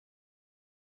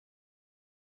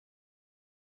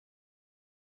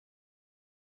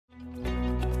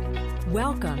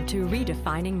Welcome to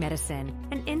Redefining Medicine,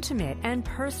 an intimate and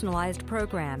personalized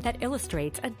program that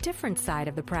illustrates a different side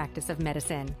of the practice of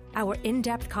medicine. Our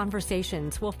in-depth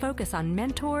conversations will focus on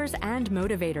mentors and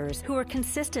motivators who are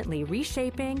consistently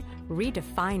reshaping,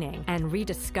 redefining, and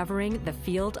rediscovering the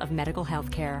field of medical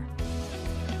health care.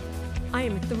 I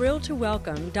am thrilled to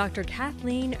welcome Dr.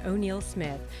 Kathleen O'Neil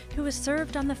Smith, who has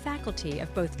served on the faculty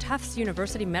of both Tufts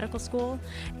University Medical School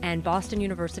and Boston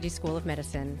University School of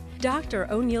Medicine. Dr.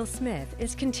 O'Neil Smith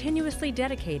is continuously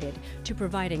dedicated to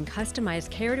providing customized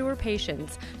care to her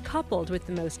patients, coupled with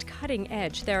the most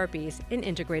cutting-edge therapies in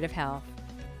integrative health.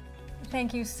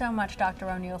 Thank you so much, Dr.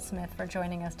 O'Neil Smith, for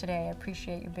joining us today. I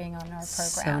appreciate you being on our program.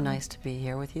 So nice to be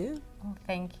here with you. Oh,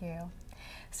 thank you.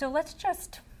 So let's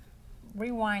just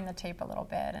rewind the tape a little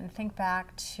bit and think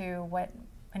back to what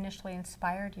initially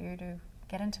inspired you to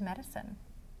get into medicine.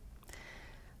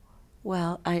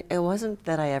 Well, it wasn't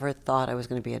that I ever thought I was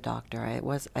going to be a doctor.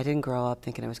 I didn't grow up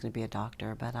thinking I was going to be a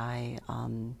doctor, but I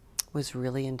was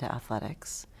really into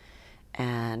athletics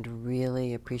and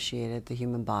really appreciated the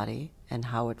human body and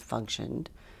how it functioned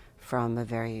from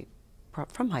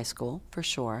high school, for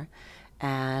sure,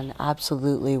 and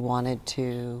absolutely wanted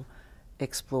to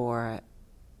explore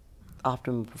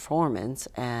optimum performance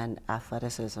and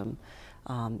athleticism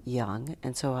young.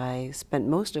 And so I spent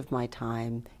most of my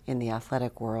time in the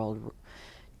athletic world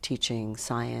teaching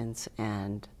science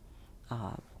and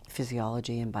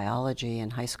physiology and biology in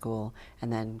high school,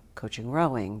 and then coaching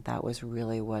rowing. That was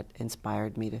really what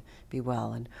inspired me to be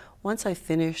well. And once I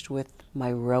finished with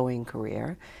my rowing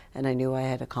career, and I knew I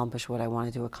had accomplished what I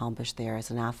wanted to accomplish there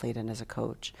as an athlete and as a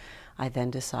coach, I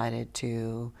then decided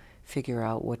to figure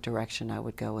out what direction I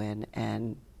would go in,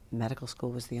 and medical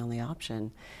school was the only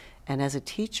option. And as a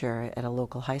teacher at a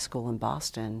local high school in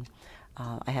Boston,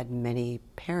 I had many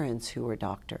parents who were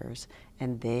doctors,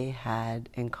 and they had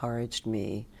encouraged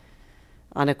me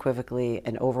unequivocally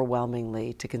and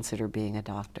overwhelmingly to consider being a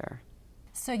doctor.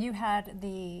 So you had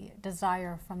the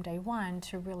desire from day one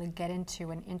to really get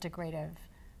into an integrative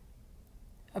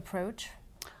approach?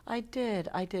 I did.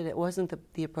 It wasn't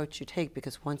the approach you take,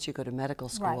 because once you go to medical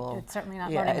school, right, it's certainly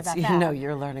not learning about that.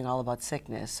 You're learning all about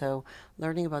sickness. So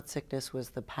learning about sickness was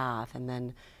the path. And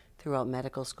then throughout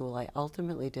medical school, I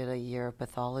ultimately did a year of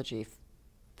pathology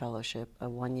fellowship,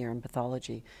 1 year in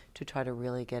pathology, to try to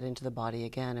really get into the body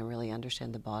again and really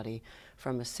understand the body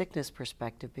from a sickness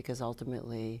perspective, because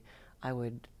ultimately I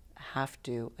would have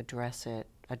to address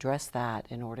that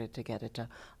in order to get it to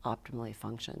optimally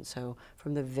function. So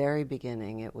from the very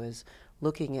beginning, it was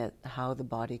looking at how the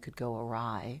body could go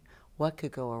awry, what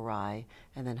could go awry,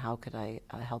 and then how could I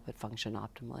help it function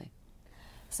optimally.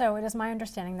 So it is my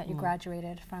understanding that you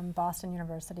graduated from Boston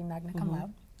University magna cum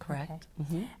laude. Correct. Okay.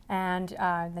 Mm-hmm. And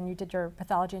then you did your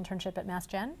pathology internship at Mass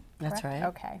Gen? That's right.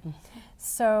 Okay. Mm-hmm.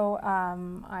 So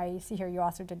I see here you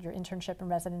also did your internship and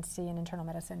residency in internal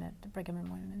medicine at Brigham and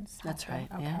Women's. That's right.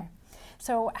 Okay. Yeah.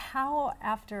 So how,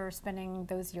 after spending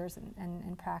those years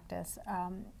in practice,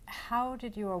 how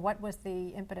did you, or what was the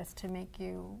impetus to make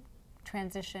you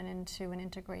transition into an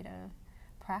integrative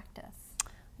practice?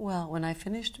 Well, when I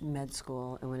finished med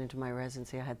school and went into my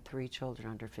residency, I had 3 children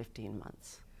under 15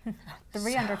 months.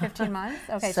 Under 15 months?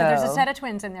 Okay, so there's a set of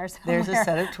twins in there somewhere. There's a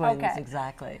set of twins, okay.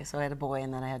 Exactly. So I had a boy,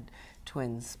 and then I had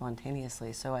twins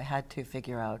spontaneously. So I had to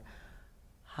figure out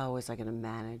how was I going to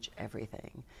manage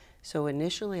everything. So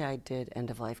initially I did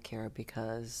end-of-life care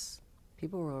because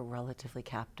people were relatively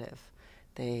captive.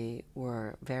 They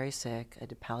were very sick. I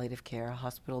did palliative care,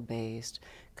 hospital-based,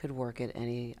 could work at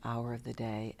any hour of the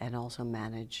day, and also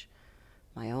manage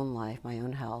my own life, my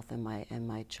own health, and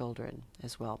my children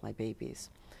as well, my babies,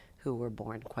 who were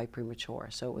born quite premature.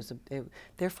 So it was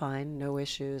they're fine, no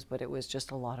issues, but it was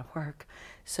just a lot of work.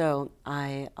 So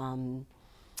I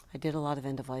did a lot of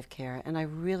end-of-life care, and I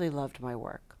really loved my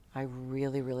work. I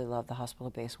really, really loved the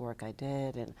hospital-based work I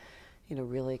did, and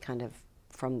really kind of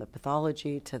from the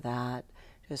pathology to that,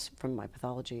 just from my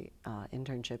pathology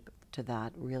internship to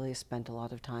that, really spent a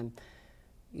lot of time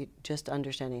just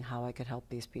understanding how I could help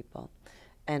these people.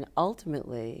 And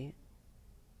ultimately,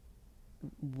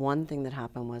 one thing that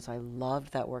happened was I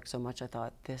loved that work so much, I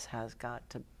thought this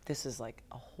is like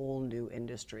a whole new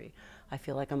industry. I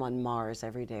feel like I'm on Mars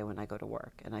every day when I go to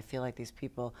work, and I feel like these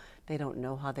people, they don't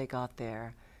know how they got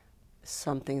there.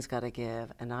 Something's got to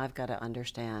give, and I've got to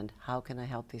understand how can I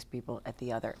help these people at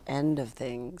the other end of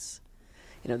things.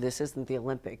 This isn't the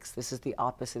Olympics. This is the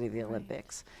opposite of the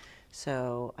Olympics.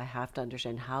 So I have to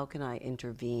understand how can I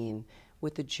intervene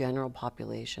with the general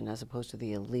population as opposed to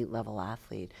the elite level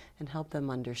athlete and help them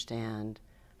understand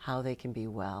how they can be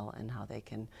well and how they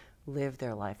can live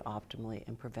their life optimally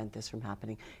and prevent this from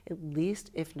happening. At least,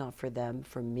 if not for them,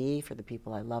 for me, for the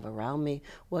people I love around me,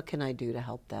 what can I do to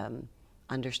help them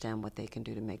understand what they can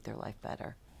do to make their life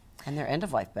better and their end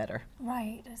of life better?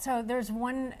 Right. So it's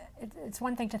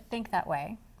one thing to think that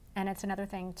way, and it's another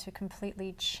thing to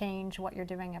completely change what you're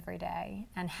doing every day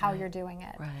and how you're doing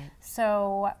it. Right.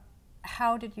 So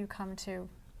how did you come to,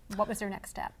 what was your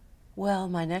next step? Well,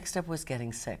 my next step was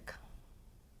getting sick.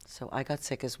 So I got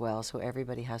sick as well, so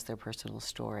everybody has their personal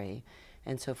story.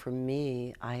 And so for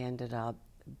me, I ended up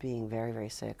being very, very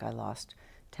sick. I lost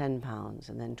 10 pounds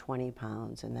and then 20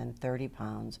 pounds and then 30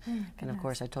 pounds. And of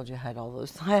course, I told you I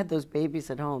had those babies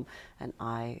at home, and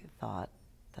I thought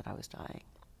that I was dying.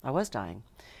 I was dying.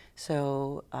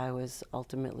 So I was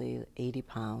ultimately 80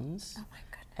 pounds. Oh my goodness.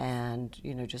 And,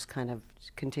 just kind of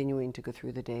continuing to go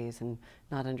through the days and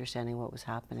not understanding what was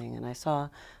happening. And I saw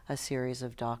a series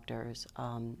of doctors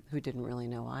who didn't really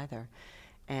know either.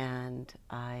 And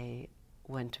I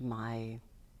went to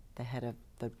the head of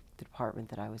the department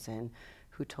that I was in,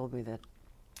 who told me that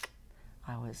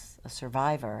I was a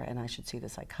survivor and I should see the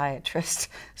psychiatrist.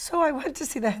 So I went to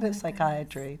see the head of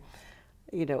psychiatry,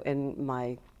 in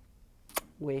my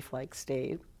waif-like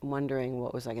state, wondering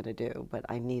what was I going to do. But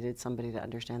I needed somebody to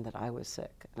understand that I was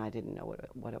sick, and I didn't know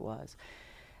what it was.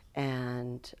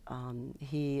 And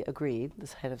he agreed,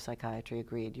 this head of psychiatry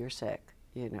agreed, you're sick.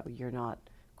 You're not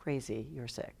crazy, you're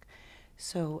sick.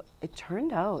 So it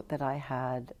turned out that I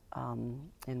had,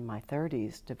 in my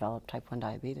 30s, developed type 1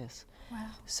 diabetes. Wow.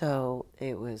 So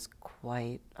it was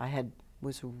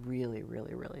was really,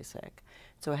 really, really sick.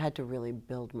 So I had to really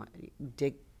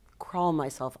crawl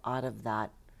myself out of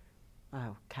that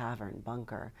cavern,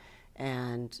 bunker.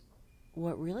 And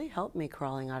what really helped me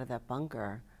crawling out of that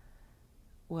bunker,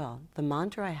 well, the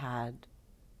mantra I had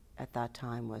at that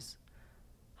time was,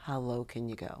 how low can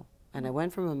you go? And I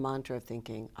went from a mantra of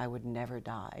thinking I would never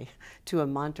die to a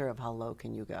mantra of how low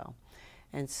can you go?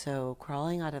 And so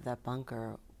crawling out of that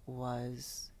bunker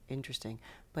was interesting,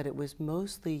 but it was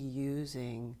mostly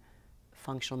using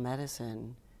functional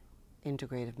medicine,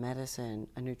 integrative medicine,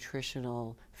 a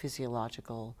nutritional,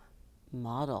 physiological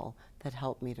model that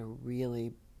helped me to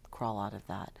really crawl out of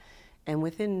that. And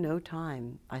within no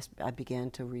time, I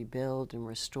began to rebuild and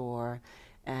restore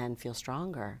and feel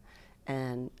stronger.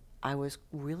 And I was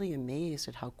really amazed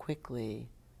at how quickly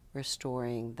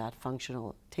taking that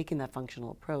functional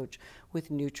approach with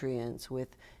nutrients,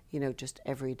 with, just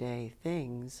everyday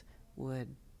things would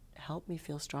help me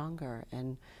feel stronger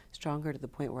and stronger to the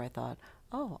point where I thought,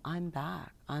 oh, I'm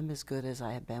back. I'm as good as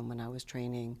I had been when I was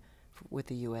training with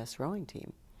the U.S. rowing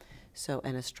team. So,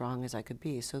 and as strong as I could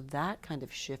be. So that kind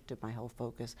of shifted my whole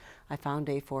focus. I found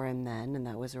FAARM then, and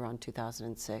that was around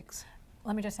 2006.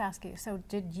 Let me just ask you, so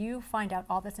did you find out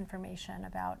all this information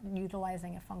about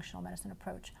utilizing a functional medicine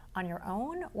approach on your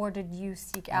own, or did you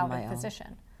seek out a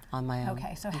physician? On my own.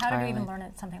 Okay, so how did you even learn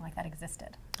that something like that existed?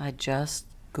 I just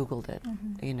Googled it.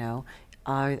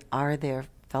 Are there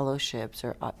fellowships,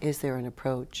 or is there an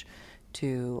approach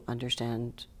to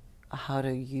understand how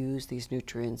to use these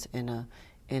nutrients in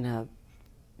a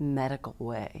medical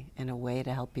way, in a way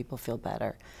to help people feel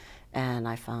better? And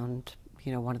I found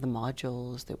one of the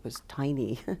modules that was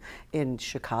tiny in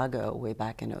Chicago way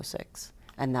back in 2006.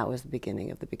 And that was the beginning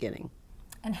of the beginning.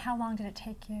 And how long did it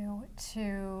take you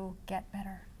to get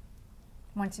better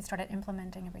once you started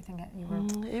implementing everything that you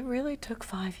were? It really took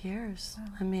 5 years. Wow.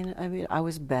 I mean, I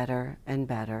was better and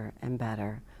better and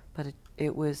better, but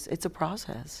it's a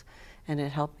process. And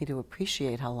it helped me to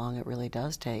appreciate how long it really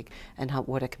does take and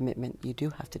what a commitment you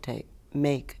do have to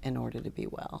make in order to be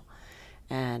well.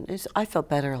 And I felt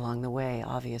better along the way,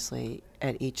 obviously,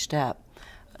 at each step.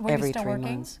 Every 3 working?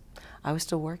 Months. I was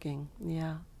still working,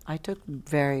 yeah. I took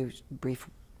very brief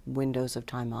windows of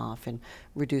time off and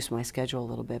reduced my schedule a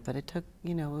little bit, but it took,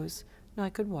 I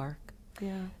could work,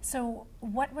 yeah. So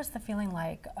what was the feeling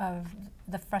like of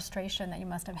the frustration that you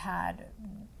must have had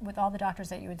with all the doctors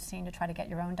that you had seen to try to get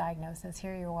your own diagnosis?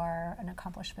 Here you are, an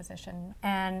accomplished physician,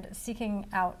 and seeking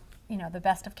out the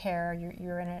best of care.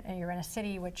 You're in a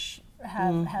city which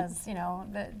has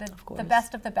the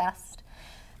best of the best.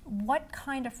 What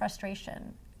kind of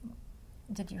frustration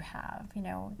did you have?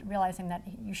 Realizing that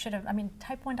you should have.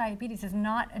 Type 1 diabetes is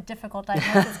not a difficult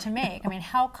diagnosis to make.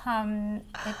 how come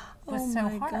it was so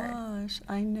hard? Oh my gosh,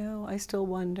 I know. I still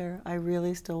wonder. I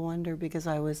really still wonder, because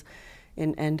I was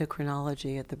in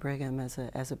endocrinology at the Brigham as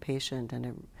a patient,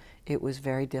 and it was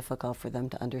very difficult for them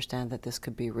to understand that this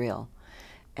could be real.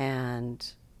 And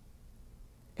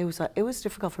it was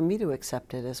difficult for me to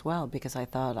accept it as well, because I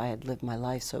thought I had lived my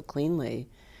life so cleanly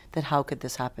that how could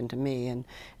this happen to me,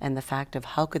 and the fact of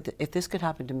how could if this could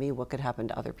happen to me, what could happen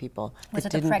to other people Was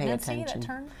that it the didn't pay pregnancy attention. that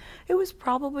turned? It was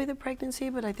probably the pregnancy,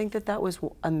 but I think that was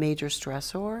a major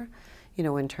stressor, you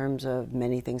know, in terms of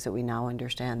many things that we now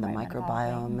understand, the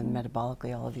microbiome and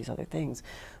metabolically, all of these other things.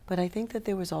 But I think that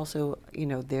there was also, you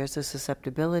know, there's a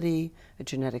susceptibility, a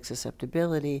genetic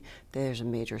susceptibility, there's a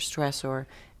major stressor,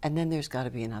 and then there's got to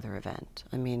be another event.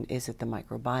 I mean, is it the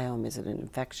microbiome? Is it an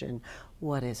infection?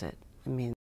 What is it? I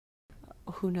mean,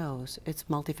 who knows? It's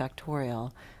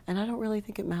multifactorial, and I don't really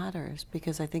think it matters,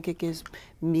 because I think it gives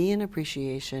me an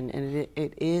appreciation, and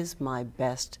it is my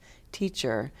best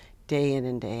teacher day in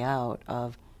and day out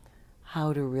of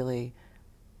how to really,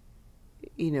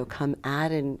 you know, come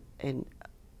at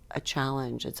a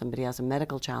challenge that somebody has, a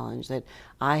medical challenge that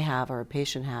I have or a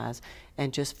patient has,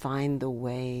 and just find the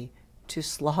way to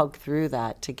slog through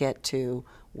that to get to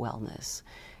wellness.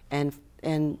 And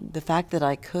the fact that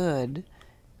I could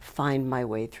find my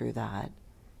way through that,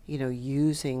 you know,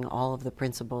 using all of the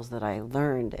principles that I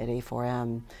learned at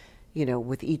A4M, you know,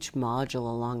 with each module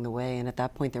along the way. And at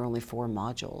that point, there were only 4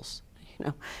 modules, you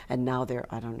know, and now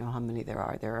I don't know how many there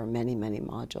are. There are many, many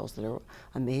modules that are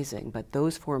amazing. But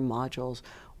those 4 modules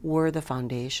were the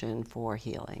foundation for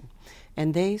healing.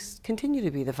 And they continue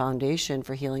to be the foundation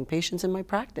for healing patients in my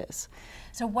practice.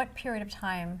 So what period of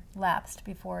time lapsed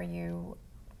before you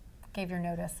gave your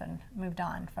notice and moved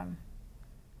on from?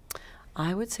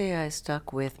 I would say I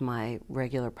stuck with my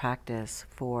regular practice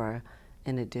for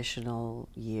an additional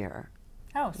year.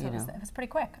 Oh, so it was pretty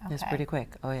quick. Okay. It was pretty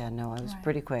quick. Oh yeah, no, I was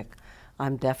pretty quick.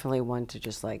 I'm definitely one to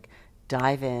just like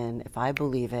dive in. If I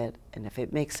believe it and if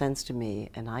it makes sense to me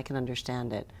and I can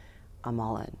understand it, I'm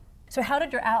all in. So how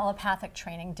did your allopathic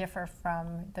training differ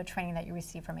from the training that you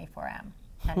received from A4M?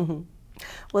 And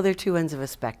well, they're 2 ends of a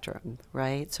spectrum,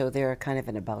 right? So they're kind of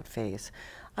an about face.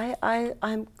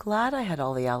 I'm glad I had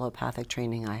all the allopathic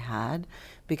training I had,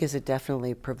 because it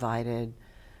definitely provided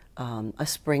a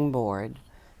springboard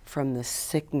from the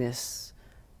sickness,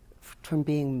 from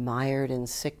being mired in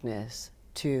sickness,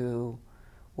 to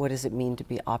what does it mean to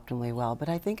be optimally well. But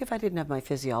I think if I didn't have my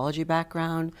physiology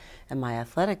background and my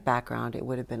athletic background, it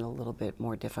would have been a little bit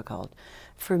more difficult.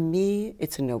 For me,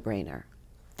 it's a no-brainer.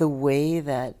 The way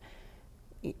that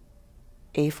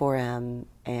A4M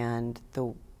and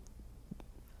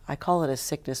I call it a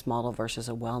sickness model versus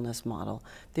a wellness model.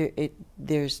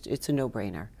 It's a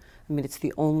no-brainer. I mean, it's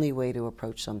the only way to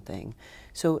approach something.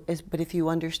 But if you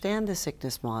understand the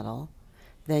sickness model,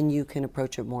 then you can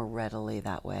approach it more readily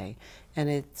that way. And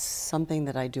it's something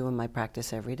that I do in my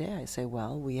practice every day. I say,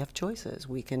 well, we have choices.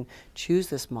 We can choose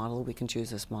this model, we can choose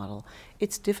this model.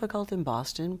 It's difficult in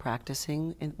Boston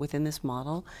practicing within this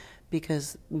model,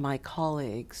 because my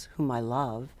colleagues, whom I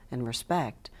love and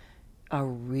respect, are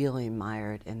really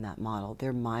mired in that model.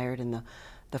 They're mired in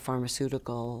the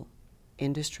pharmaceutical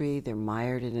industry. They're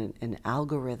mired in an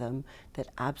algorithm that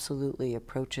absolutely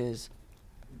approaches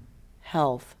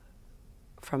health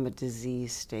from a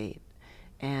disease state.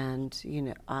 And, you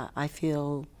know, I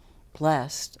feel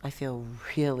blessed. I feel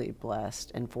really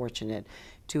blessed and fortunate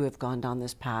to have gone down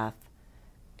this path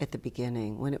at the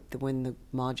beginning, when the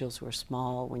modules were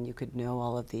small, when you could know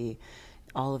all of the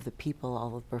people,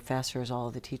 all of the professors, all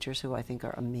of the teachers who I think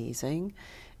are amazing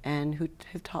and who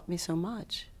have taught me so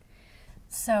much.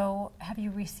 So have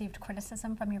you received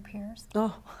criticism from your peers?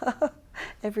 Oh,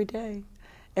 every day,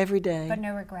 every day. But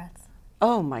no regrets?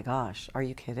 Oh my gosh, are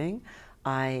you kidding?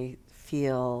 I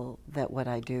feel that what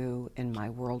I do in my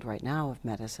world right now of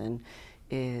medicine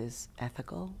is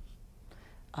ethical,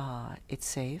 it's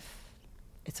safe,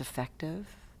 it's effective,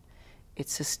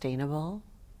 it's sustainable,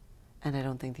 and I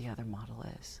don't think the other model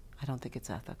is. I don't think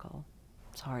it's ethical.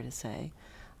 It's hard to say.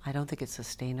 I don't think it's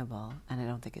sustainable, and I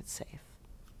don't think it's safe.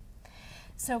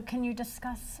 So can you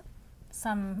discuss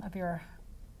some of your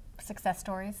success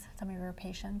stories, some of your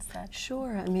patients?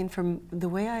 Sure. I mean, from the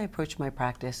way I approach my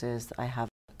practice is I have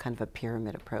kind of a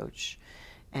pyramid approach,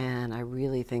 and I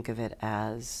really think of it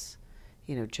as,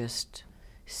 you know, just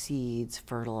seeds,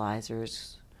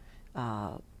 fertilizers,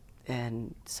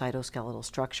 and cytoskeletal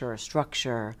structure, or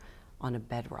structure on a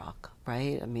bedrock,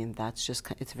 right? I mean, that's just,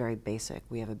 it's very basic.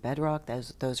 We have a bedrock,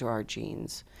 those are our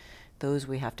genes. Those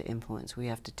we have to influence. We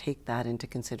have to take that into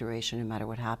consideration no matter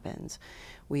what happens.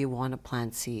 We want to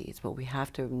plant seeds, but we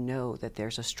have to know that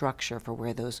there's a structure for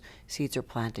where those seeds are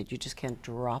planted. You just can't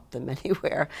drop them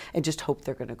anywhere and just hope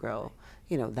they're going to grow.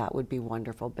 You know, that would be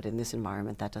wonderful, but in this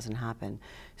environment that doesn't happen.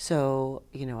 So,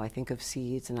 you know, I think of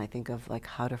seeds, and I think of like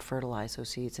how to fertilize those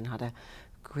seeds and how to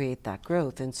create that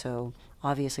growth. And so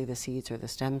obviously the seeds are the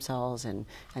stem cells, and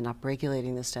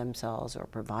upregulating the stem cells, or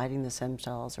providing the stem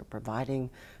cells, or providing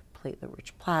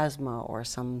platelet-rich plasma or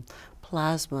some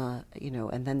plasma,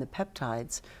 and then the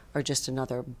peptides are just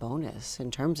another bonus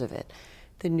in terms of it.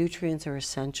 The nutrients are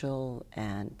essential,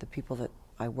 and the people that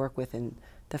I work with in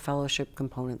the fellowship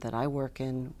component that I work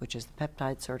in, which is the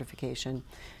peptide certification,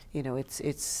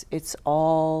 it's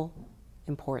all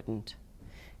important.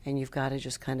 And you've got to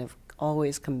just kind of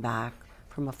always come back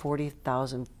from a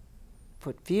 40,000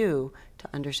 foot view to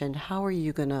understand how are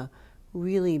you going to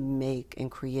really make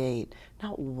and create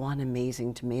not one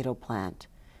amazing tomato plant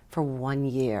for 1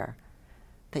 year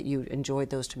that you enjoyed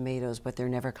those tomatoes but they're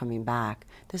never coming back.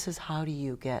 This is how do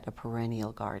you get a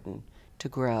perennial garden to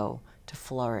grow, to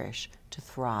flourish, to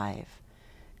thrive,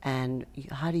 and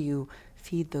how do you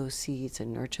feed those seeds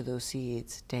and nurture those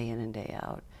seeds day in and day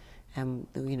out. And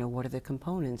what are the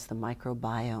components, the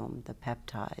microbiome, the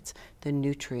peptides, the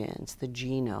nutrients, the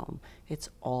genome. It's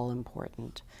all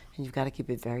important. And you've got to keep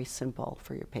it very simple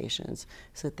for your patients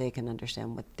so that they can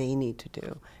understand what they need to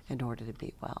do in order to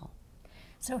be well.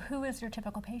 So who is your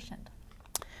typical patient?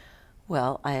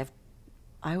 Well,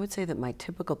 I would say that my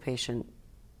typical patient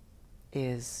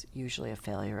is usually a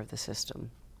failure of the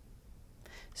system.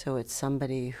 So it's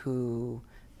somebody who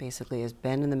basically has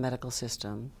been in the medical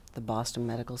system, the Boston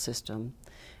medical system,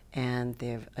 and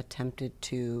they've attempted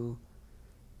to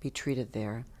be treated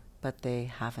there, but they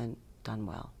haven't done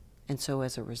well. And so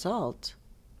as a result,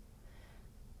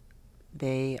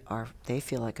 they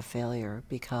feel like a failure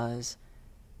because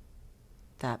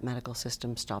that medical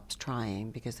system stops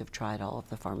trying because they've tried all of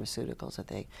the pharmaceuticals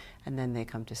and then they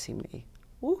come to see me.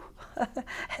 Woo.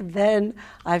 And then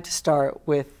I have to start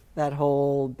with that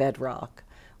whole bedrock.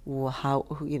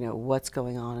 What's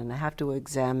going on, and I have to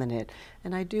examine it,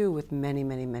 and I do with many,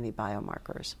 many, many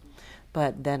biomarkers.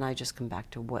 But then I just come back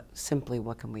to what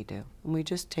can we do? And we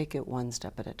just take it one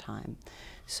step at a time.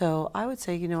 So I would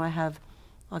say,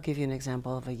 I'll give you an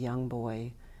example of a young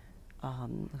boy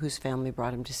whose family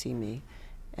brought him to see me,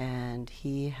 and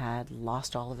he had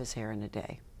lost all of his hair in a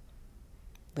day.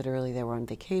 Literally, they were on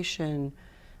vacation,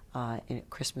 in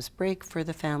Christmas break for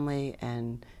the family,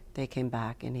 and they came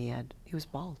back and he was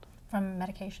bald. From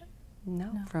medication?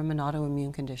 No, from an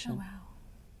autoimmune condition. Oh, wow.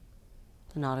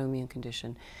 An autoimmune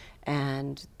condition.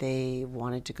 And they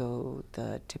wanted to go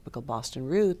the typical Boston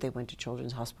route. They went to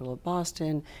Children's Hospital of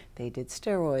Boston. They did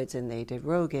steroids and they did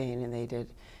Rogaine and they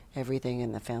did everything,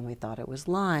 and the family thought it was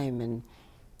Lyme, and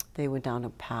they went down a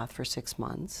path for 6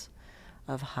 months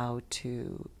of how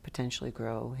to potentially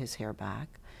grow his hair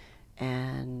back.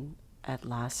 And at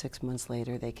last 6 months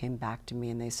later, they came back to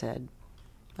me and they said,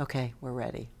 okay, we're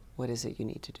ready. What is it you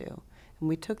need to do? And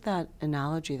we took that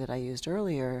analogy that I used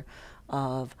earlier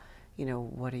of,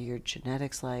 what are your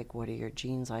genetics like? What are your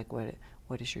genes like? What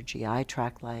is your GI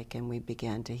tract like? And we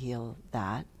began to heal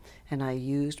that. And I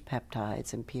used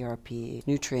peptides and PRP,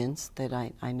 nutrients that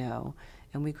I know,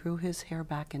 and we grew his hair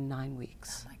back in 9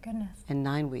 weeks. Oh my goodness. In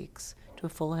 9 weeks to a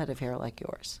full head of hair like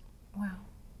yours. Wow.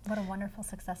 What a wonderful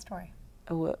success story.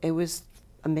 It was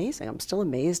amazing. I'm still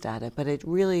amazed at it, but it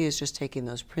really is just taking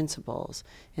those principles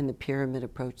in the pyramid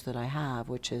approach that I have,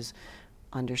 which is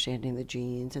understanding the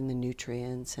genes and the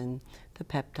nutrients and the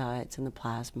peptides and the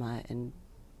plasma and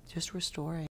just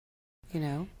restoring,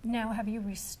 Now, have you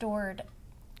restored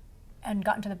and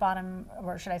gotten to the bottom,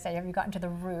 or should I say, have you gotten to the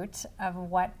root of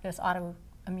what this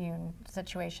autoimmune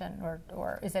situation,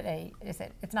 or is it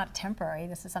it's not temporary,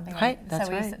 this is something right, that's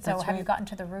right. So have you gotten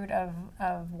to the root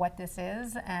of what this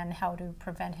is and how to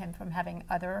prevent him from having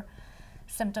other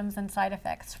symptoms and side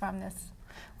effects from this?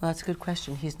 Well, that's a good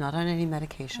question. He's not on any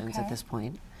medications at this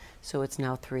point. So it's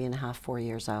now 3.5, 4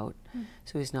 years out.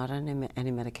 So he's not on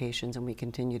any medications, and we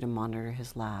continue to monitor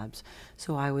his labs.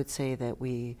 So I would say that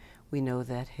we know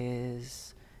that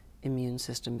his immune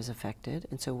system is affected,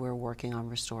 and so we're working on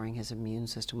restoring his immune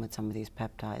system with some of these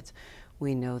peptides.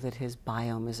 We know that his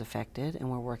biome is affected, and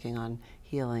we're working on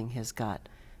healing his gut.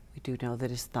 We do know that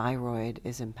his thyroid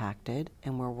is impacted,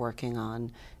 and we're working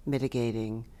on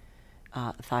mitigating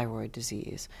thyroid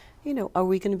disease. Are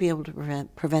we going to be able to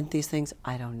prevent these things?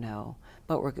 I don't know.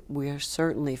 But we're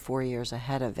certainly 4 years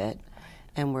ahead of it,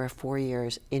 and we're 4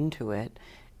 years into it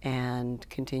and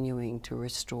continuing to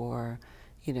restore,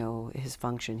 his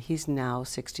function. He's now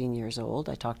 16 years old.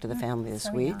 I talked to the family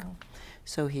this week. Young.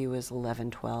 So he was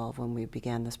 11, 12 when we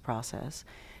began this process.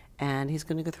 And he's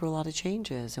going to go through a lot of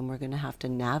changes, and we're going to have to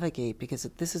navigate, because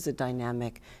this is a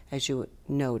dynamic, as you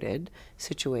noted,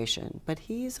 situation. But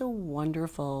he's a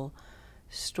wonderful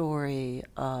story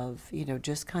of,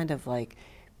 just kind of like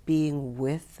being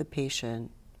with the patient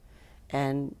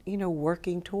and,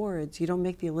 working towards, you don't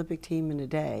make the Olympic team in a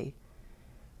day.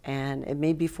 And it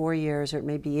may be 4 years or it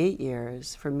may be 8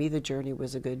 years. For me, the journey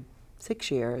was a good 6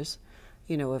 years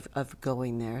of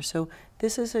going there. So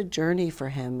this is a journey for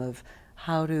him of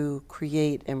how to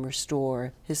create and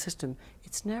restore his system.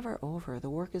 It's never over. The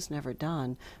work is never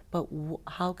done. But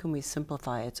how can we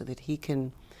simplify it so that he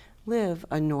can live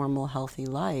a normal, healthy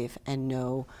life and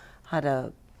know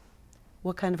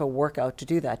what kind of a workout to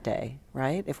do that day,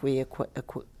 right? If we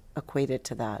equate it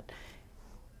to that.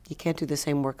 You can't do the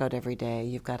same workout every day.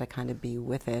 You've got to kind of be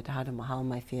with it. How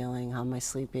am I feeling? How am I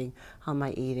sleeping? How am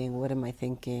I eating? What am I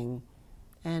thinking?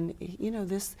 And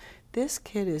this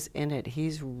kid is in it.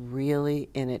 He's really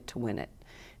in it to win it.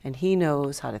 And he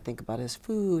knows how to think about his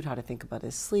food, how to think about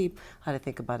his sleep, how to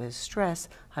think about his stress,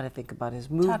 how to think about his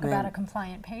movement. Talk about a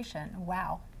compliant patient.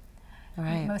 Wow.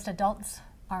 Right. Most adults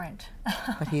aren't.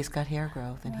 But he's got hair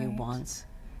growth, and he wants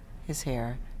his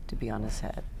hair to be on his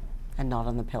head and not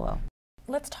on the pillow.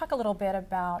 Let's talk a little bit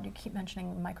about, you keep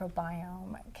mentioning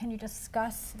microbiome. Can you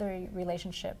discuss the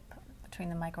relationship between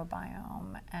the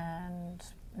microbiome and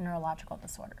neurological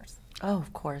disorders? Oh,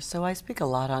 of course. So I speak a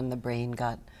lot on the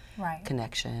brain-gut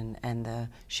connection and the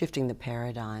shifting the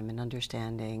paradigm and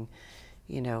understanding,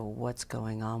 what's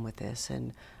going on with this.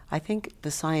 And I think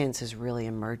the science is really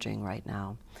emerging right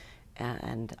now.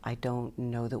 And I don't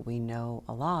know that we know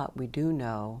a lot. We do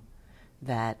know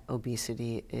that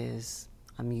obesity is,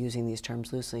 I'm using these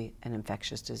terms loosely, an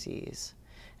infectious disease.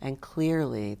 And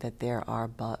clearly that there are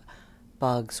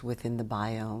bugs within the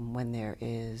biome when there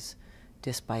is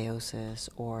dysbiosis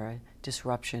or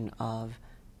disruption of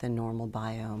the normal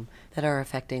biome that are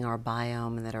affecting our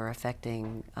biome and that are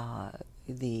affecting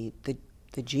the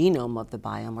genome of the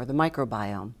biome, or the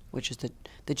microbiome, which is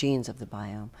the genes of the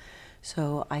biome.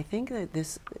 So I think that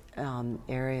this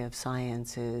area of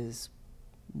science is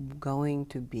going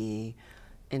to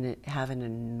have an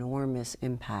enormous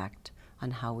impact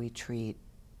on how we treat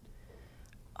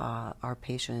our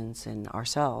patients and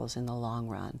ourselves in the long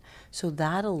run. So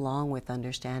that, along with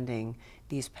understanding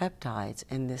these peptides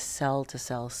and this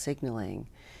cell-to-cell signaling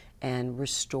and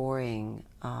restoring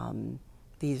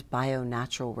these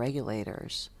bio-natural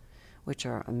regulators, which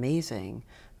are amazing,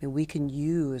 I mean, we can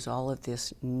use all of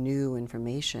this new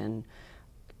information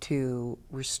to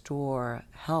restore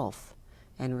health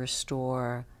and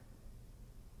restore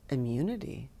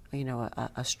immunity,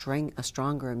 a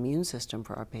stronger immune system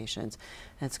for our patients.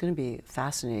 And it's going to be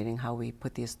fascinating how we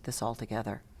put this all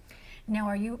together. Now,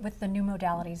 are you, with the new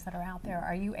modalities that are out there,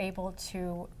 are you able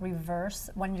to reverse,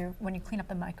 when you clean up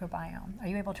the microbiome, are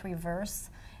you able to reverse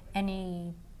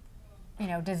any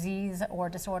disease or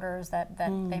disorders that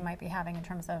they might be having in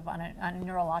terms of on a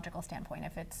neurological standpoint,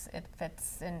 if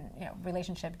it's in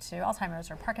relationship to Alzheimer's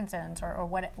or Parkinson's or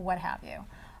what have you?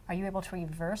 Are you able to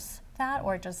reverse that,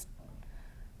 or just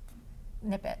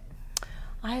nip it?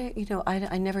 I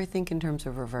never think in terms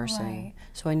of reversing. Right.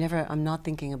 So I'm not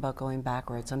thinking about going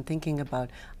backwards. I'm thinking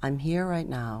about, I'm here right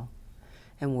now,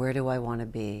 and where do I want to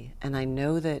be? And I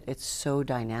know that it's so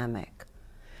dynamic,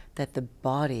 that the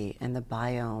body and the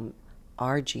biome,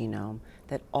 our genome,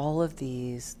 that all of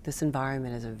this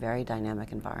environment is a very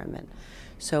dynamic environment.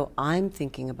 So I'm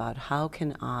thinking about, how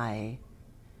can I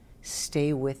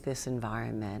stay with this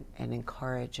environment and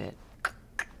encourage it?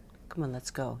 Come on,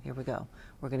 let's go. Here we go.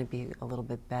 We're going to be a little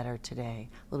bit better today,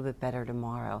 a little bit better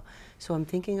tomorrow. So I'm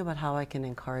thinking about how I can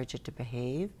encourage it to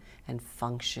behave and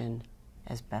function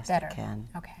as best it can.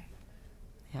 Okay.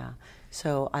 Yeah.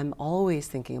 So I'm always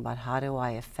thinking about, how do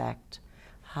I affect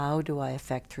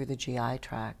through the GI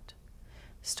tract,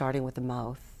 starting with the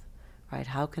mouth, right?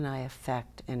 How can I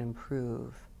affect and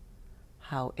improve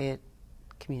how it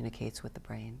communicates with the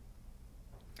brain?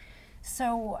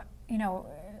 So,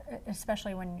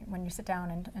 especially when you sit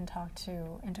down and talk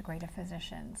to integrative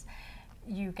physicians,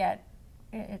 you get,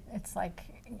 it's like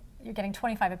you're getting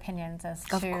 25 opinions as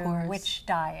to which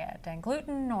diet, and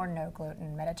gluten or no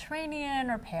gluten,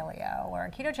 Mediterranean or paleo or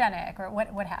ketogenic or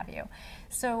what have you.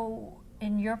 So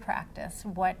in your practice,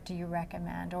 what do you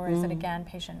recommend, or is it again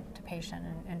patient to patient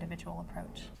and individual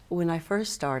approach? When I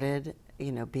first started,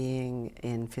 being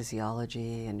in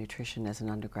physiology and nutrition as an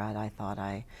undergrad,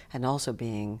 and also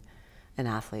being an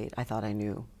athlete, I thought I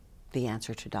knew the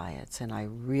answer to diets, and I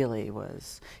really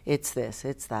was, it's this,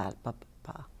 it's that,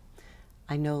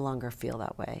 I no longer feel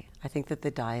that way. I think that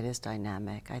the diet is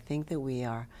dynamic. I think that we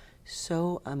are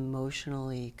so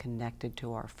emotionally connected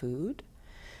to our food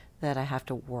that I have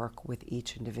to work with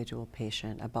each individual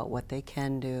patient about what they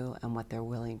can do and what they're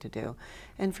willing to do.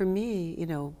 And for me,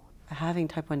 having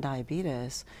type 1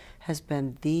 diabetes has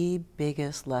been the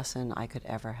biggest lesson I could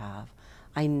ever have.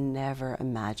 I never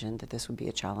imagined that this would be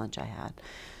a challenge I had.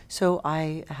 So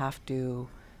I have to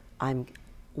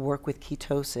work with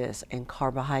ketosis and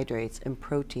carbohydrates and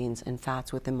proteins and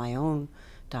fats within my own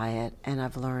diet, and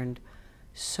I've learned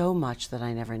so much that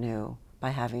I never knew by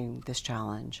having this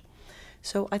challenge.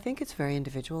 So I think it's very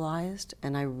individualized,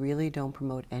 and I really don't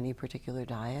promote any particular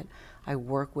diet. I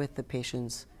work with the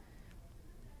patient's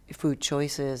food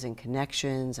choices and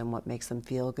connections and what makes them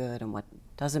feel good and what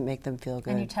doesn't make them feel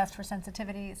good. And you test for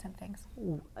sensitivities and things?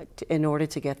 In order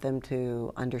to get them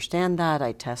to understand that,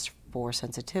 I test for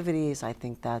sensitivities.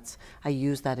 I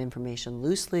use that information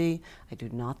loosely. I do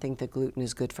not think that gluten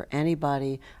is good for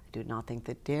anybody. I do not think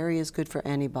that dairy is good for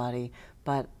anybody,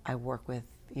 but I work with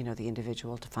the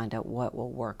individual to find out what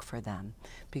will work for them,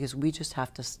 because we just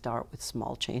have to start with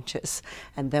small changes,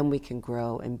 and then we can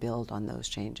grow and build on those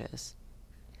changes.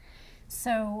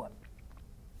 So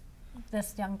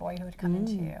this young boy who would come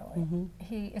into you,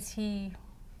 is he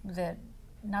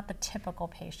not the typical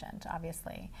patient,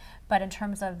 obviously, but in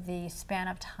terms of the span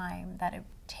of time that it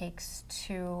takes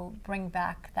to bring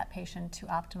back that patient to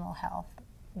optimal health,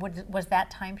 was that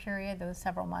time period, those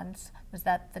several months, was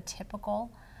that the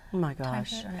typical? Oh my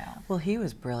gosh. Time period, or no? Well, he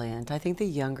was brilliant. I think the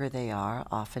younger they are,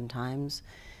 oftentimes,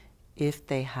 if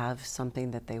they have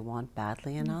something that they want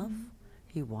badly enough,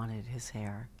 he wanted his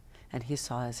hair, and he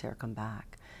saw his hair come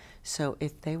back. So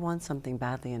if they want something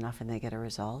badly enough and they get a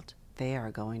result, they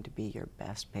are going to be your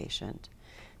best patient.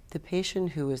 The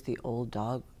patient who is the old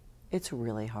dog, it's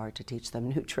really hard to teach them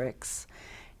new tricks,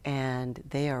 and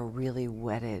they are really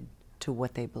wedded to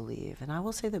what they believe. And I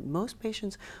will say that most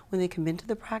patients, when they come into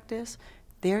the practice,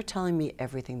 they're telling me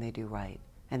everything they do right,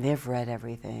 and they've read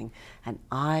everything, and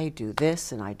I do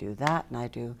this and I do that and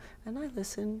I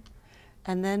listen.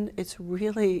 And then it's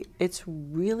really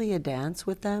a dance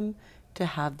with them to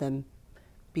have them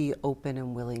be open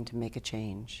and willing to make a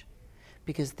change,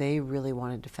 because they really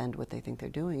want to defend what they think they're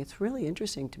doing. It's really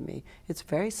interesting to me. It's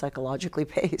very psychologically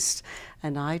based,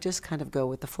 and I just kind of go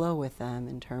with the flow with them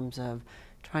in terms of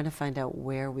trying to find out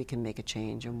where we can make a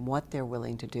change and what they're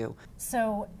willing to do.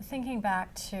 So thinking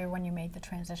back to when you made the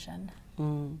transition,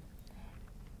 and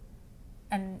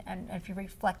if you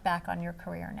reflect back on your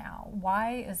career now,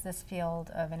 why is this field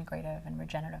of integrative and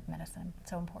regenerative medicine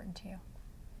so important to you?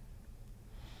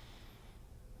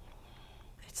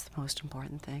 It's the most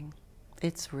important thing.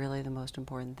 It's really the most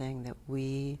important thing, that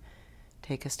we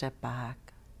take a step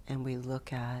back and we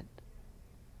look at,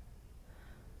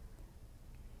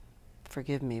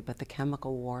 forgive me, but the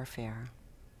chemical warfare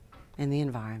in the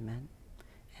environment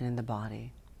and in the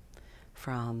body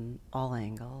from all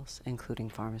angles, including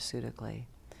pharmaceutically.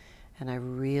 And I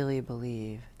really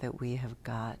believe that we have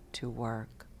got to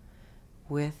work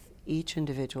with each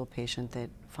individual patient that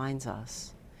finds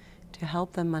us to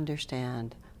help them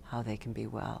understand how they can be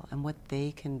well and what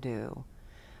they can do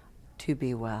to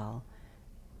be well,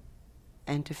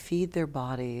 and to feed their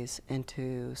bodies and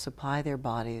to supply their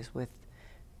bodies with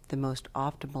the most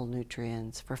optimal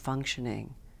nutrients for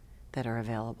functioning that are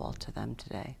available to them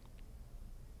today.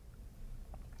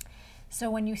 So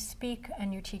when you speak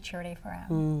and you teach here at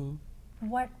FAARM,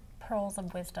 what pearls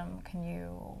of wisdom can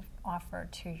you offer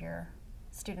to your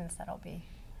students that'll be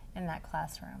in that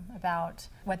classroom about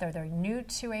whether they're new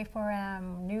to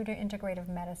FAARM, new to integrative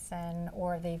medicine,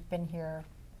 or they've been here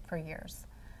for years?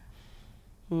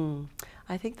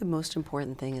 I think the most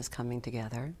important thing is coming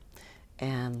together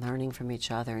and learning from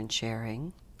each other and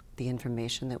sharing the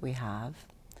information that we have,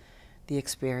 the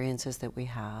experiences that we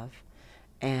have,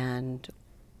 and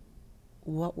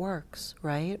what works,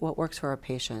 right? What works for our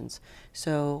patients.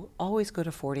 So always go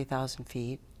to 40,000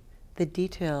 feet. The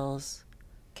details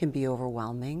can be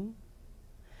overwhelming,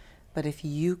 but if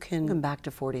you can come back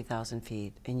to 40,000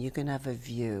 feet and you can have a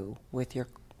view with your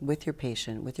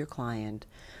patient, with your client,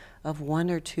 of one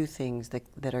or two things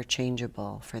that are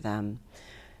changeable for them,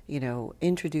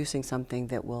 introducing something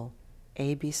that will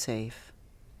A, be safe,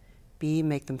 B,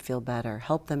 make them feel better,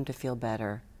 help them to feel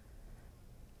better,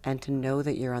 and to know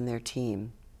that you're on their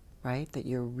team, right? That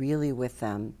you're really with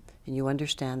them and you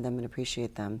understand them and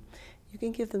appreciate them. You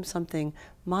can give them something.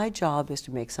 My job is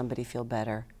to make somebody feel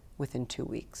better within 2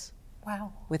 weeks.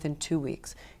 Wow. Within 2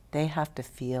 weeks. They have to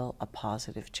feel a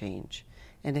positive change.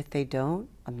 And if they don't,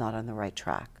 I'm not on the right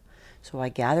track. So I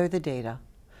gather the data,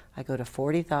 I go to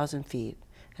 40,000 feet,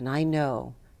 and I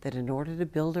know that in order to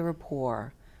build a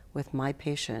rapport with my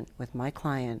patient, with my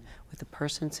client, with the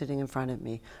person sitting in front of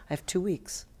me, I have 2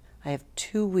 weeks. I have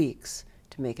 2 weeks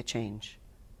to make a change.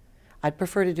 I'd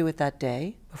prefer to do it that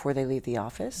day before they leave the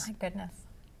office. My goodness.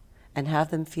 And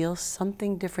have them feel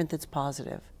something different that's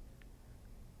positive.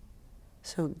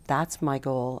 So that's my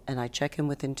goal, and I check in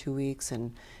within 2 weeks,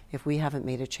 and if we haven't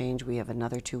made a change, we have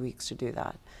another 2 weeks to do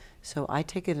that. So I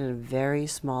take it in very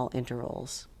small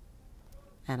intervals,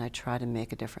 and I try to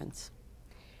make a difference.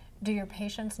 Do your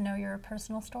patients know your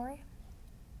personal story?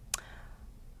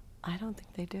 I don't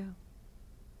think they do.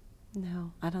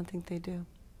 No, I don't think they do.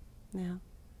 Yeah.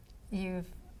 You've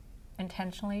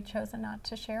intentionally chosen not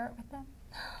to share it with them?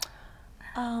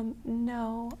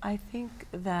 No, I think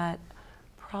that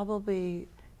probably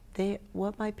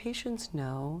what my patients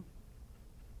know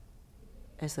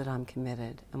is that I'm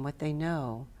committed, and what they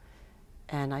know,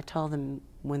 and I tell them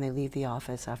when they leave the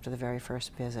office after the very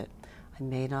first visit, I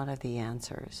may not have the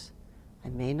answers. I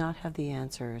may not have the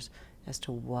answers as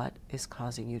to what is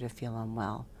causing you to feel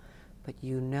unwell, but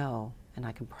you know, and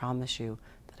I can promise you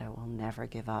that I will never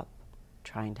give up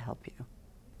trying to help you.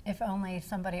 If only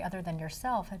somebody other than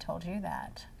yourself had told you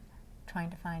that, trying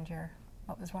to find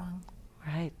what was wrong.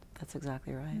 Right, that's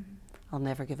exactly right. I'll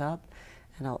never give up,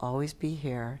 and I'll always be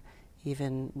here.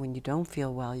 Even when you don't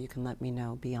feel well, you can let me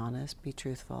know. Be honest, be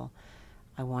truthful.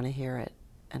 I want to hear it,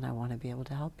 and I want to be able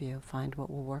to help you find what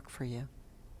will work for you.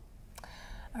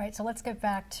 All right, so let's get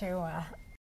back to a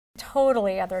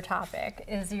totally other topic,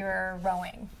 is your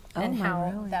rowing and how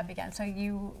rowing. that began. So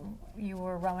you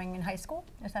were rowing in high school?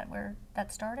 Is that where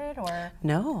that started, or?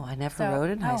 No, I never rowed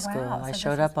in high school. Wow. I So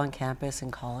showed up on campus in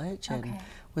college and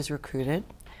was recruited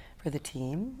for the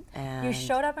team. And you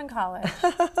showed up in college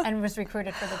and was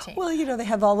recruited for the team. Well, you know, they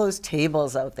have all those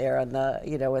tables out there on the,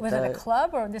 you know, with was it a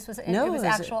club, or this was no, it was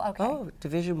actual? Okay. Oh,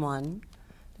 Division One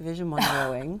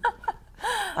rowing.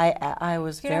 I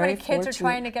was Do you know how very many kids fortunate. are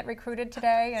trying to get recruited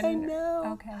today? And I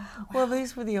know. Okay. Well,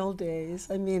 these were the old days.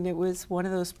 I mean, it was one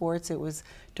of those sports. It was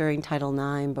during Title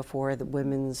IX, before the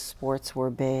women's sports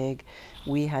were big.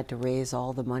 We had to raise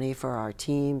all the money for our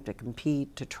team to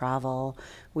compete, to travel.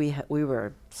 We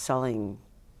were selling,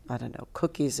 I don't know,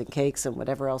 cookies and cakes and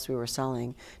whatever else we were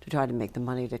selling to try to make the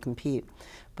money to compete.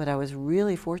 But I was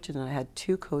really fortunate. I had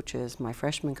two coaches, my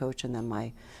freshman coach and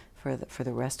then for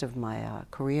the rest of my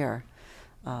career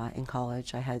in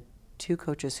college. I had two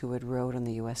coaches who had rowed on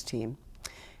the U.S. team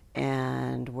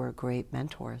and were great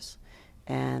mentors.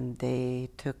 And they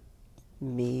took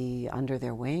me under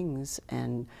their wings,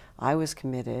 and I was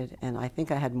committed. And I think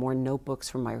I had more notebooks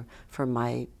from my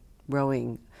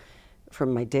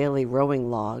daily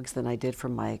rowing logs than I did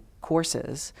from my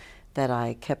courses, that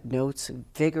I kept notes,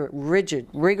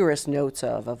 rigorous notes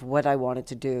of what I wanted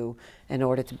to do in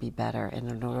order to be better and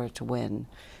in order to win.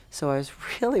 So I was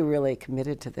really, really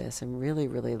committed to this and really,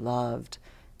 really loved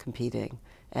competing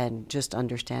and just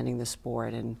understanding the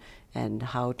sport and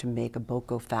how to make a boat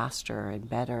go faster and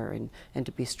better and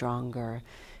to be stronger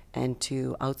and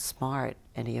to outsmart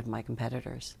any of my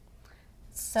competitors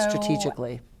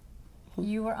strategically.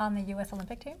 You were on the U.S.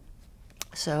 Olympic team?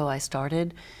 So I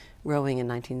started rowing in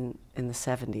the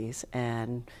 70s,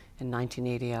 and in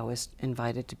 1980 I was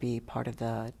invited to be part of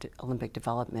the Olympic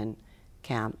development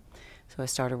camp. So I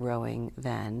started rowing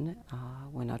then,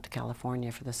 went out to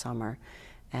California for the summer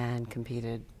and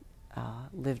competed,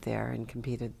 lived there and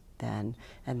competed then,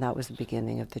 and that was the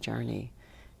beginning of the journey.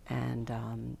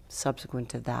 And subsequent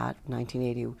to that,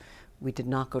 1980, we did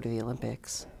not go to the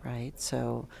Olympics, right?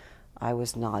 So I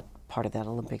was not part of that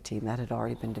Olympic team. That had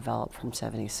already been developed from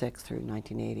 76 through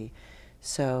 1980.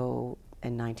 So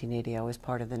in 1980, I was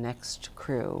part of the next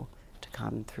crew to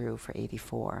come through for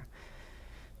 84.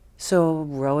 So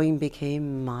rowing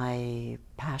became my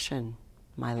passion,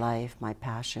 my life, my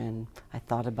passion. I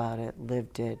thought about it,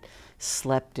 lived it,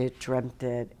 slept it, dreamt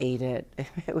it, ate it.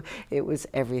 It was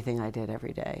everything I did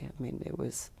every day. I mean, it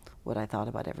was what I thought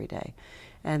about every day.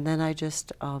 And then I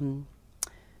just,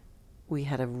 we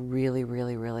had a really,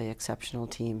 really, really exceptional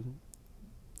team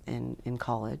in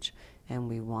college, and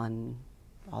we won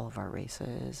all of our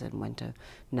races and went to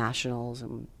nationals.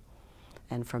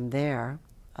 And from there,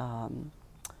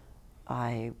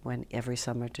 I went every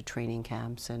summer to training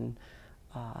camps and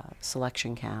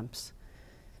selection camps,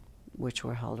 which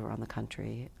were held around the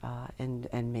country,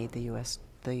 and made the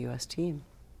U.S. team,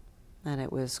 and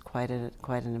it was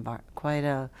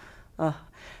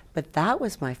but that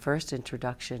was my first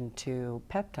introduction to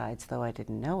peptides, though I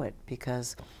didn't know it,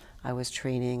 because I was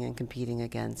training and competing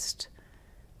against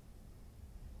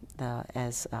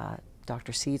as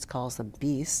Dr. Seeds calls them,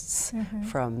 beasts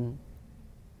from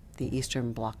the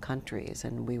Eastern Bloc countries,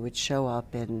 and we would show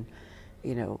up in,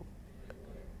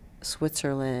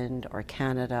 Switzerland or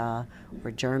Canada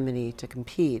or Germany to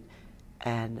compete,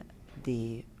 and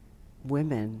the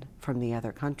women from the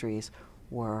other countries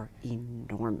were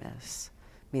enormous.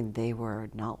 I mean, they were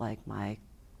not like my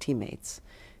teammates.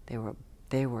 They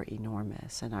were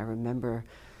enormous, and I remember,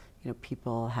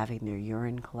 people having their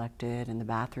urine collected in the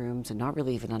bathrooms and not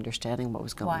really even understanding what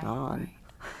was going on.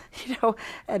 Right.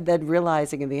 And then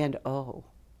realizing in the end,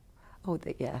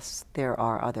 yes, there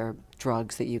are other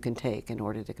drugs that you can take in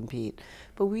order to compete.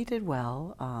 But we did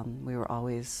well. We were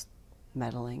always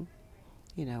medaling.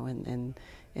 in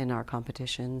our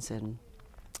competitions. And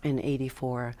in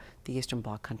 '84, the Eastern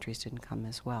Bloc countries didn't come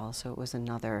as well. So it was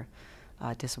another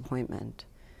disappointment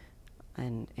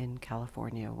in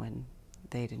California when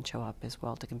they didn't show up as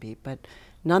well to compete. But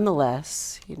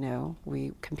nonetheless,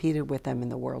 we competed with them in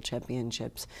the World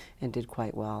Championships and did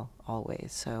quite well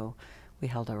always. So we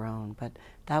held our own. But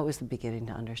that was the beginning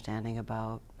to understanding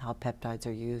about how peptides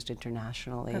are used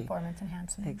internationally. Performance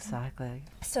enhancement. Exactly.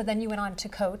 So then you went on to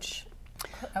coach.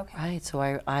 Okay. Right. So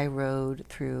I rode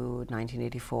through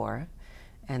 1984,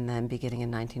 and then beginning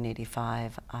in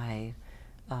 1985, I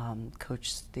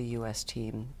coached the U.S.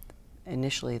 team,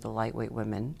 initially the lightweight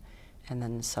women, and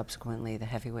then subsequently the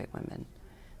heavyweight women.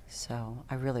 So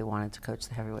I really wanted to coach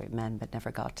the heavyweight men, but never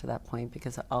got to that point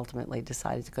because I ultimately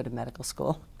decided to go to medical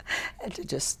school and to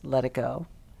just let it go.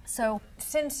 So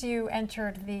since you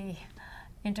entered the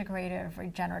integrative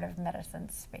regenerative medicine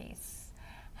space,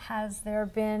 has there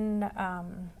been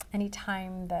any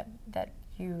time that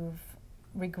you've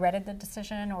regretted the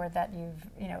decision, or that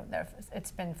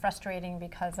it's been frustrating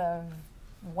because of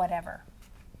whatever?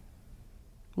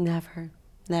 Never.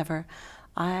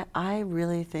 I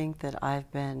really think that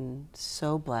I've been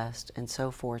so blessed and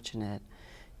so fortunate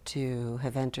to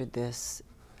have entered this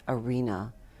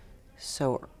arena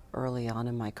so early on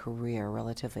in my career,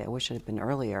 relatively. I wish it had been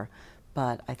earlier,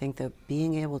 but I think that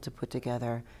being able to put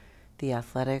together the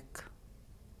athletic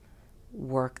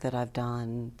work that I've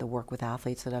done, the work with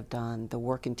athletes that I've done, the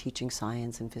work in teaching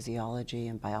science and physiology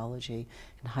and biology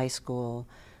in high school,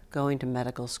 going to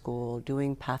medical school,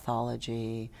 doing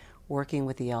pathology, working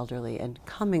with the elderly, and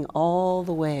coming all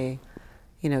the way,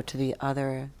 to the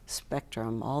other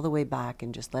spectrum, all the way back,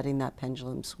 and just letting that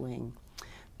pendulum swing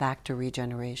back to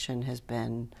regeneration has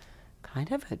been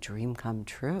kind of a dream come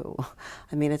true.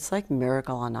 I mean, it's like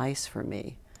miracle on ice for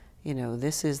me.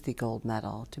 This is the gold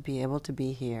medal, to be able to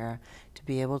be here, to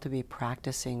be able to be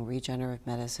practicing regenerative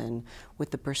medicine with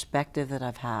the perspective that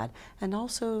I've had, and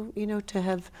also, to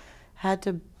have had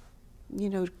to,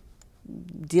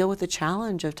 deal with the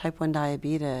challenge of type 1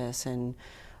 diabetes, and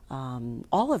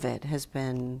all of it has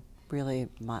been really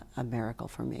a miracle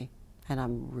for me. And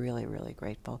I'm really, really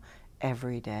grateful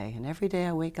every day. And every day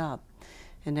I wake up,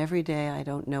 and every day I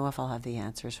don't know if I'll have the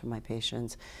answers for my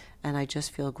patients. And I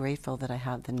just feel grateful that I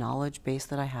have the knowledge base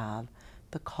that I have,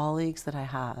 the colleagues that I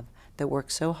have that work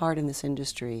so hard in this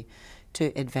industry to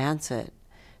advance it,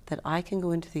 that I can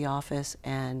go into the office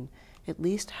and at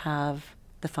least have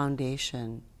the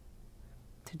foundation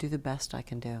to do the best I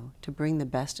can do, to bring the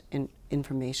best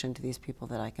information to these people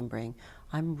that I can bring.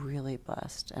 I'm really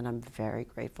blessed, and I'm very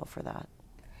grateful for that.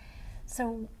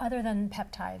 So other than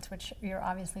peptides, which you're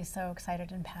obviously so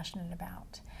excited and passionate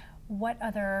about, what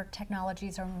other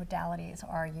technologies or modalities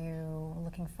are you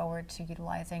looking forward to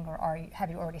utilizing, or have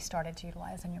you already started to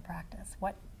utilize in your practice?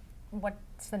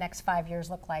 What's the next 5 years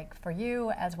look like for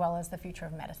you, as well as the future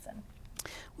of medicine?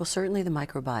 Well, certainly the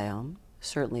microbiome,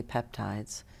 certainly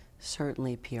peptides,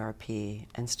 certainly PRP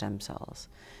and stem cells.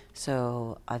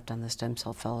 So I've done the stem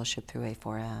cell fellowship through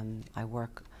FAARM. I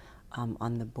work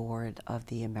on the board of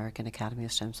the American Academy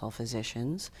of Stem Cell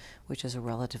Physicians, which is a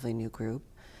relatively new group,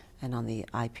 and on the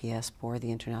IPS board,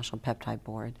 the International Peptide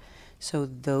Board. So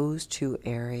those two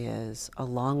areas,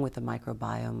 along with the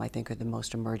microbiome, I think are the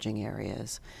most emerging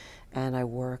areas. And I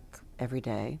work every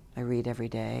day. I read every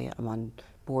day. I'm on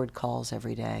board calls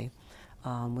every day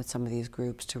with some of these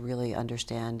groups to really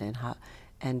understand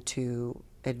and to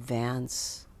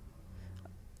advance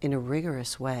in a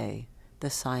rigorous way the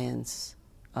science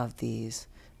of these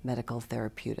medical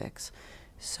therapeutics.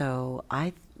 So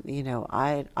I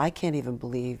can't even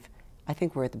believe, I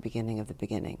think we're at the beginning of the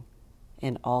beginning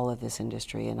in all of this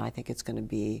industry, and I think it's going to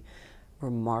be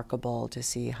remarkable to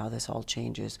see how this all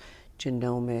changes.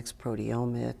 Genomics,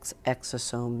 proteomics,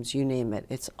 exosomes, you name it.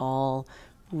 It's all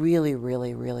really,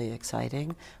 really, really exciting.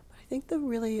 But I think the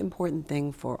really important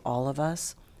thing for all of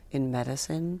us in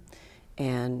medicine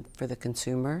and for the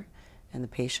consumer and the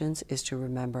patients is to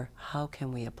remember, how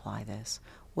can we apply this?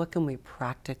 What can we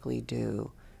practically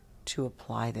do to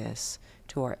apply this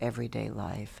to our everyday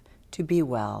life, to be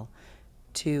well,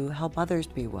 to help others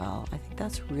be well? I think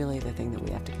that's really the thing that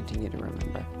we have to continue to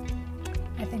remember.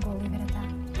 I think we'll leave it at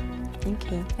that.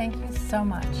 Thank you. Thank you so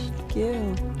much. Thank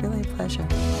you. Really a pleasure.